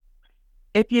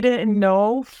If you didn't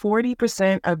know,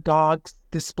 40% of dogs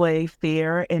display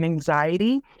fear and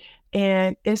anxiety.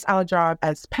 And it's our job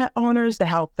as pet owners to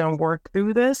help them work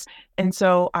through this. And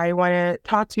so I want to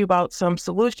talk to you about some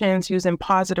solutions using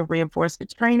positive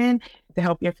reinforcement training to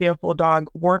help your fearful dog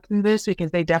work through this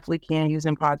because they definitely can use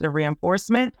positive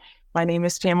reinforcement. My name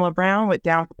is Tamala Brown with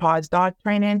Down for Paws Dog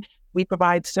Training. We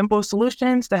provide simple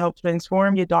solutions to help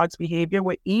transform your dog's behavior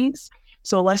with ease.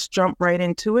 So let's jump right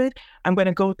into it. I'm going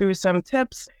to go through some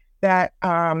tips that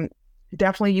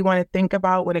definitely you want to think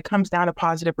about when it comes down to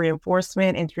positive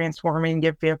reinforcement and transforming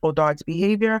your fearful dog's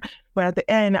behavior. But at the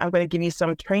end, I'm going to give you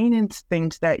some training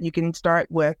things that you can start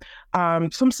with,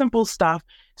 some simple stuff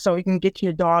so you can get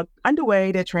your dog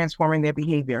underway to transforming their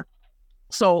behavior.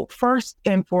 So first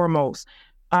and foremost,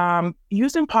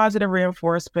 using positive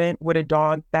reinforcement with a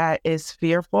dog that is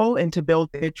fearful and to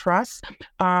build their trust.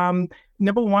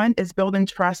 Number one is building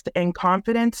trust and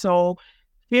confidence. So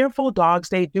fearful dogs,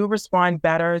 they do respond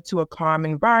better to a calm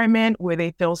environment where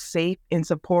they feel safe and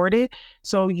supported.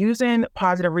 So using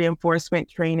positive reinforcement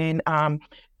training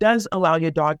does allow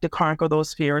your dog to conquer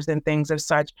those fears and things of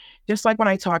such. Just like when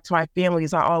I talk to my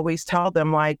families, I always tell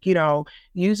them, like,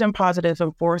 using positive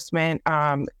enforcement,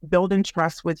 building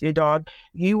trust with your dog,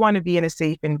 you want to be in a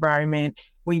safe environment.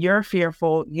 When you're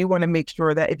fearful, you want to make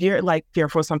sure that if you're like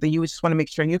fearful of something, you just want to make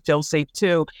sure you feel safe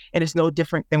too. And it's no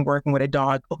different than working with a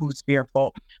dog who's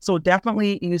fearful. So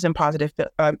definitely using positive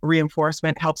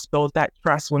reinforcement helps build that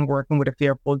trust when working with a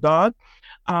fearful dog.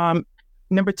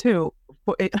 Number two,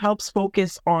 it helps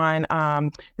focus on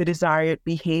the desired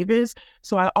behaviors.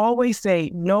 So I always say,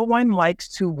 no one likes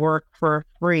to work for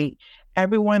free.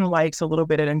 Everyone likes a little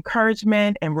bit of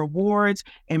encouragement and rewards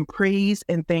and praise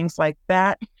and things like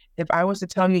that. If I was to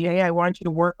tell you, hey, I want you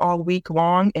to work all week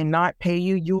long and not pay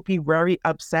you, you'll be very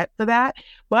upset for that.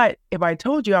 But if I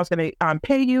told you I was going to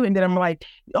pay you and then I'm like,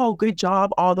 oh, good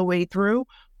job all the way through,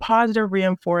 positive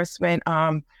reinforcement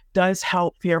does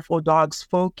help fearful dogs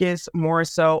focus more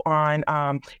so on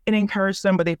and encourage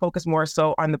them, but they focus more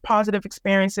so on the positive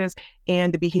experiences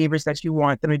and the behaviors that you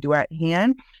want them to do at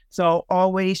hand. So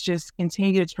always just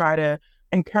continue to try to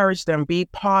encourage them, be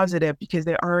positive because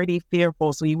they're already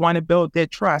fearful. So you want to build their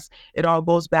trust. It all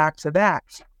goes back to that.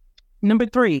 Number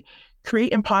three,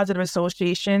 creating positive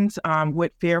associations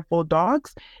with fearful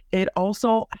dogs. It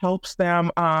also helps them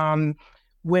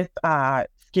with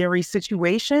scary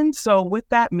situations. So what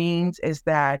that means is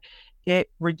that it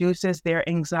reduces their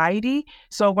anxiety.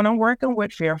 So when I'm working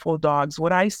with fearful dogs,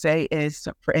 what I say is,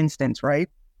 for instance, right,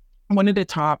 one of the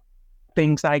top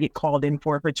things that I get called in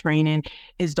for training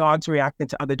is dogs reacting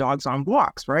to other dogs on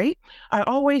walks, right? I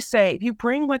always say, if you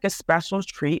bring like a special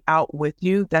treat out with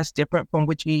you that's different from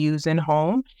what you use in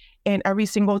home, and every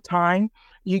single time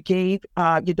you gave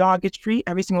your dog a treat,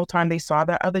 every single time they saw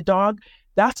that other dog,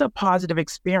 that's a positive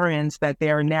experience that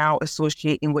they are now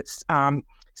associating with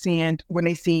seeing when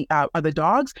they see other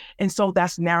dogs. And so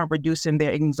that's now reducing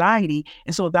their anxiety.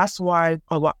 And so that's why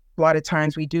a lot of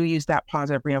times we do use that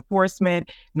positive reinforcement,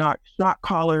 not shock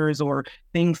collars or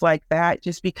things like that,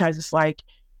 just because it's like,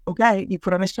 okay, you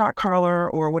put on a shock collar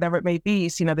or whatever it may be, you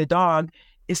see another dog,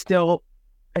 is still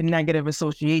a negative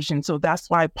association. So that's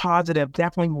why positive,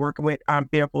 definitely work with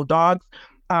fearful dogs.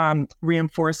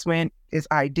 Reinforcement is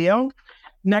ideal.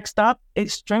 Next up, it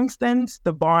strengthens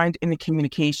the bond in the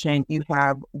communication you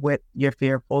have with your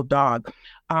fearful dog.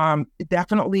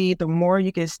 Definitely, the more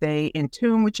you can stay in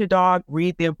tune with your dog,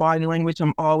 read their body language.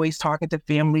 I'm always talking to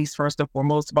families first and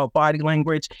foremost about body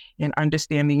language and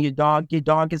understanding your dog. Your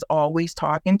dog is always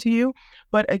talking to you.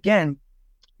 But again,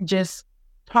 just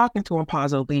talking to them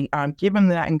positively, give them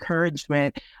that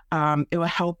encouragement. It will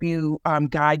help you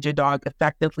guide your dog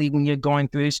effectively when you're going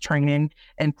through this training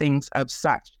and things of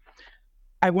such.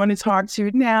 I want to talk to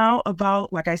you now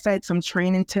about, like I said, some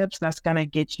training tips that's going to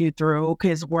get you through,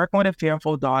 because working with a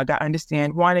fearful dog, I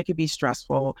understand, one, it could be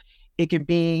stressful. It could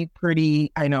be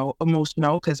pretty, I know,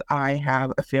 emotional because I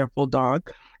have a fearful dog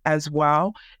as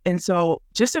well. And so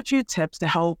just a few tips to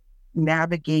help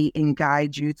navigate and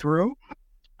guide you through.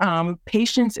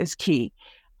 Patience is key.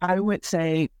 I would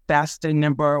say that's the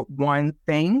number one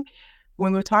thing.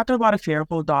 When we're talking about a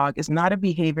fearful dog, it's not a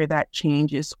behavior that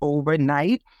changes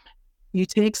overnight. You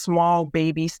take small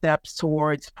baby steps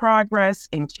towards progress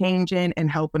and changing and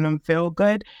helping them feel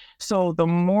good. So the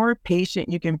more patient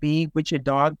you can be with your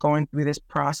dog going through this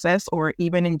process, or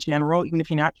even in general, even if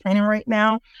you're not training right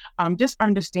now, just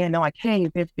understanding like, hey,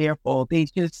 they're fearful. They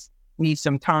just need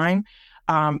some time,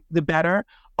 the better.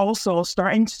 Also,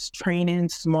 starting training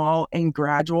small and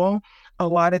gradual. A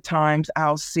lot of times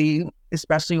I'll see,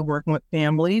 especially working with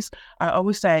families, I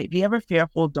always say, if you have a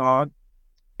fearful dog,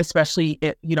 especially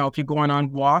if you're going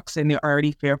on walks and they're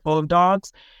already fearful of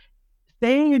dogs.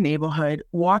 Stay in your neighborhood,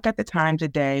 walk at the times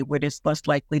of day where there's less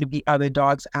likely to be other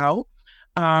dogs out.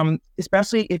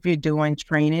 Especially if you're doing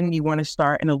training, you want to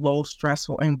start in a low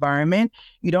stressful environment.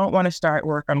 You don't want to start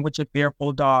work on with a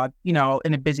fearful dog, in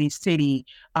a busy city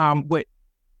with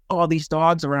all these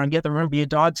dogs around. You have to remember your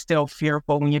dog's still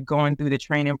fearful when you're going through the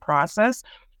training process.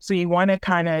 So you want to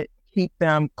kind of keep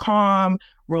them calm,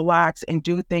 relax, and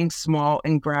do things small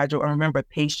and gradual. And remember,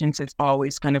 patience is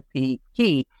always going to be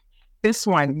key. This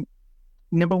one,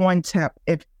 number one tip,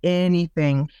 if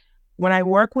anything, when I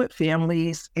work with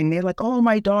families and they're like, oh,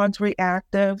 my dog's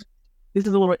reactive, this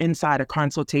is a little insider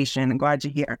consultation. I'm glad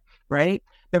you're here, right?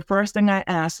 The first thing I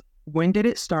ask, when did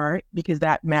it start? Because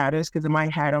that matters, because in my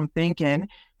head, I'm thinking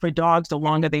for dogs, the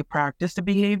longer they practice the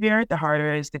behavior, the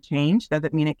harder it is to change.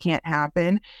 Doesn't mean it can't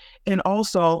happen. And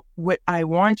also, what I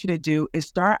want you to do is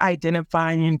start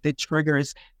identifying the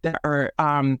triggers that are,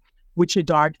 which your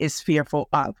dog is fearful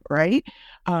of, right?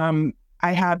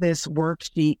 I have this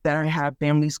worksheet that I have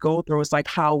families go through. It's like,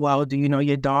 how well do you know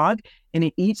your dog? And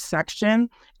in each section,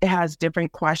 it has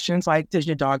different questions like, does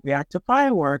your dog react to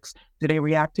fireworks? Do they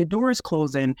react to doors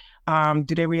closing?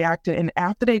 Do they react to, and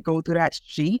after they go through that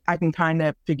sheet, I can kind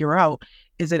of figure out,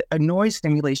 is it a noise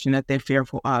stimulation that they're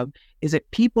fearful of? Is it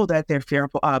people that they're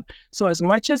fearful of? So as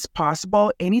much as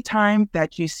possible, anytime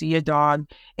that you see a dog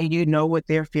and you know what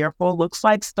their fearful looks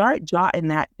like, start jotting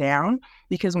that down.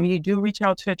 Because when you do reach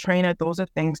out to a trainer, those are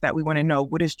things that we want to know.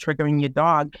 What is triggering your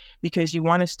dog? Because you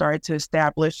want to start to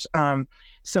establish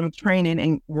some training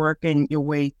and working your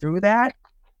way through that.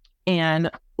 And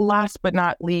last but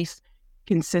not least,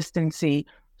 consistency.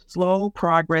 Slow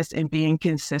progress and being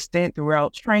consistent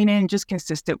throughout training, just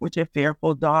consistent with your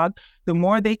fearful dog. The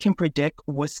more they can predict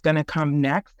what's going to come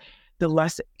next, the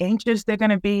less anxious they're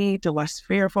going to be, the less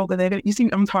fearful they're going to. You see,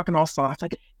 I'm talking all soft,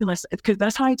 like, because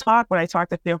that's how I talk when I talk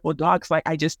to fearful dogs. Like,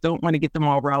 I just don't want to get them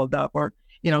all riled up or,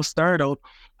 startled.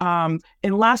 And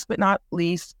last but not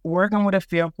least, working with a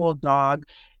fearful dog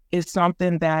is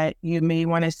something that you may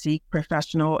want to seek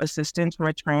professional assistance from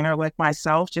a trainer like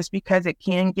myself, just because it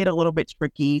can get a little bit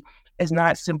tricky. It's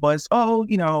not simple as,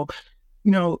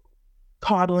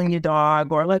 coddling your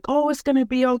dog or like, oh, it's going to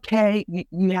be okay.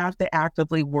 You have to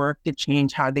actively work to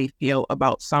change how they feel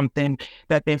about something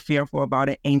that they're fearful about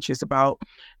and anxious about.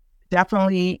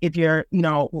 Definitely, if you're,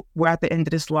 we're at the end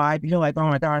of this live, you're like, oh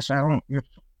my gosh, I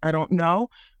don't know.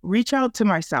 Reach out to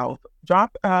myself.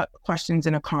 Drop questions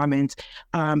in the comments.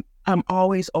 I'm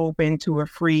always open to a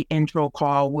free intro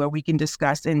call where we can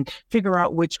discuss and figure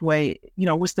out which way,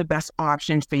 what's the best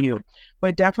option for you.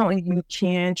 But definitely you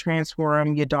can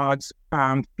transform your dog's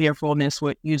fearfulness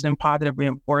with using positive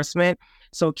reinforcement.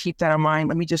 So keep that in mind.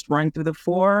 Let me just run through the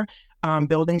 4.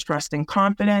 Building trust and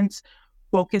confidence,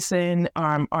 focusing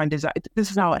on desire. This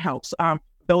is how it helps.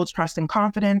 Build trust and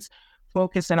confidence.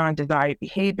 Focusing on desired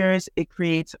behaviors. It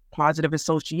creates positive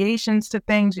associations to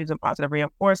things using positive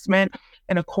reinforcement.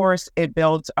 And of course, it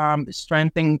builds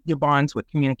strengthening your bonds with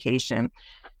communication.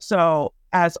 So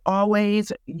as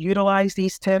always, utilize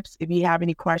these tips. If you have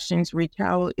any questions, reach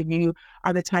out. If you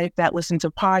are the type that listen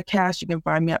to podcasts, you can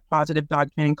find me at Positive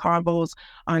Dog Training Combos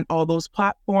on all those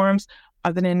platforms.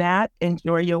 Other than that,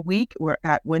 enjoy your week. We're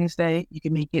at Wednesday. You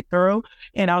can make it through.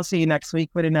 And I'll see you next week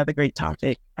with another great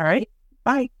topic. All right.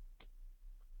 Bye.